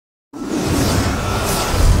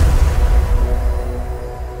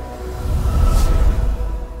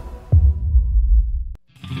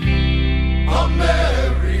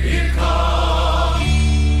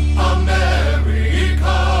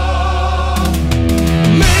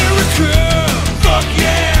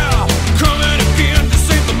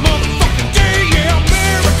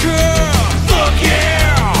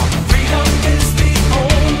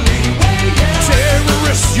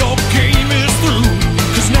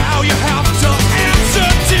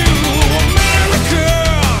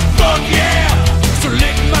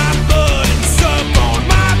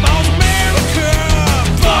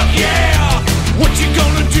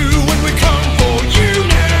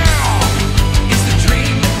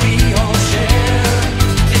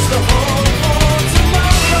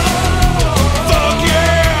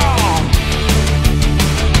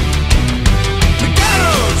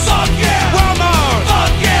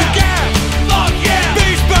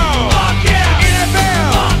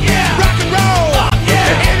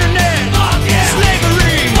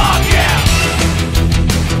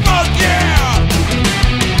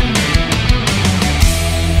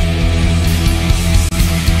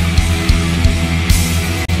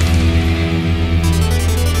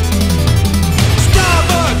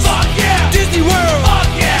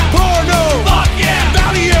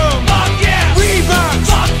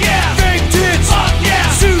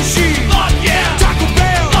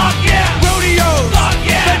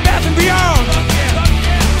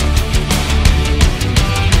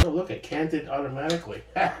automatically.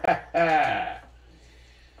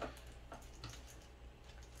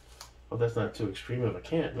 Well, that's not too extreme of a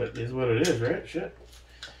can't, but it is what it is, right? Shit.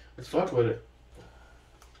 Let's fuck with it.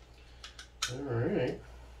 Alright.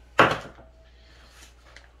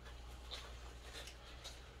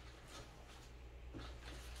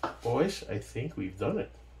 Boys, I think we've done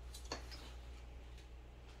it.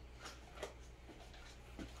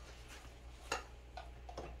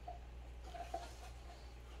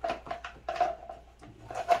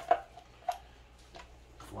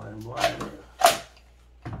 Flying blind.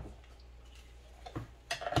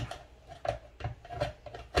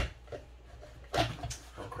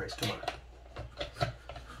 Oh Christ, come on.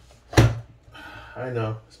 I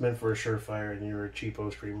know, it's meant for a surefire and you're a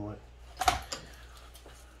cheapo streamlet.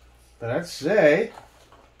 But I'd say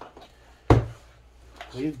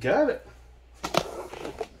we've got it.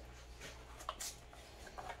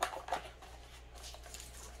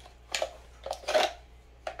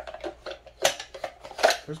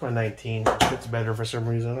 Where's my 19? It fits better for some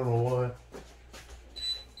reason. I don't know why.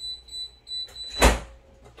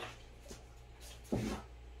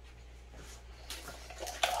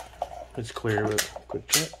 It's clear, but quick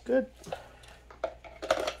check. Good.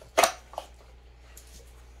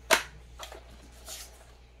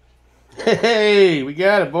 Hey, we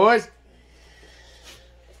got it, boys.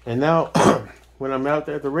 And now, when I'm out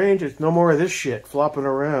there at the range, it's no more of this shit flopping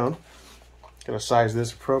around. Gotta size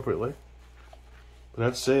this appropriately. But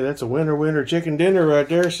I'd say that's a winner chicken dinner right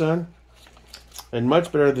there, son. And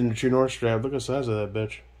much better than the True North strap. Look at the size of that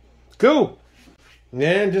bitch. Cool.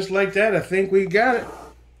 And just like that, I think we got it.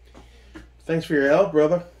 Thanks for your help,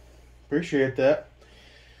 brother. Appreciate that.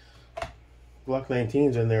 Block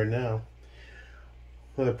 19's in there now.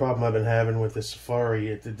 Another problem I've been having with the Safari,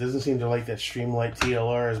 it doesn't seem to like that Streamlight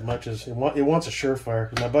TLR as much as it wants a Surefire,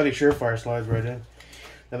 because my buddy Surefire slides right in.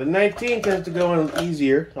 Now the 19 tends to go in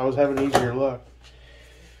easier. I was having easier luck.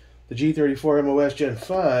 The G34 MOS Gen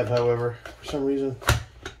 5, however, for some reason,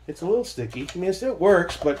 it's a little sticky. I mean, it still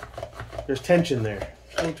works, but there's tension there.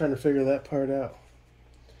 Still trying to figure that part out.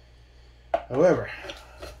 However,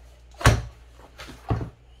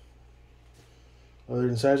 other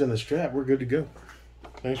than sizing the strap, we're good to go.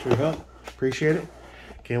 Thanks for your help. Appreciate it.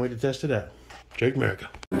 Can't wait to test it out. Jake America.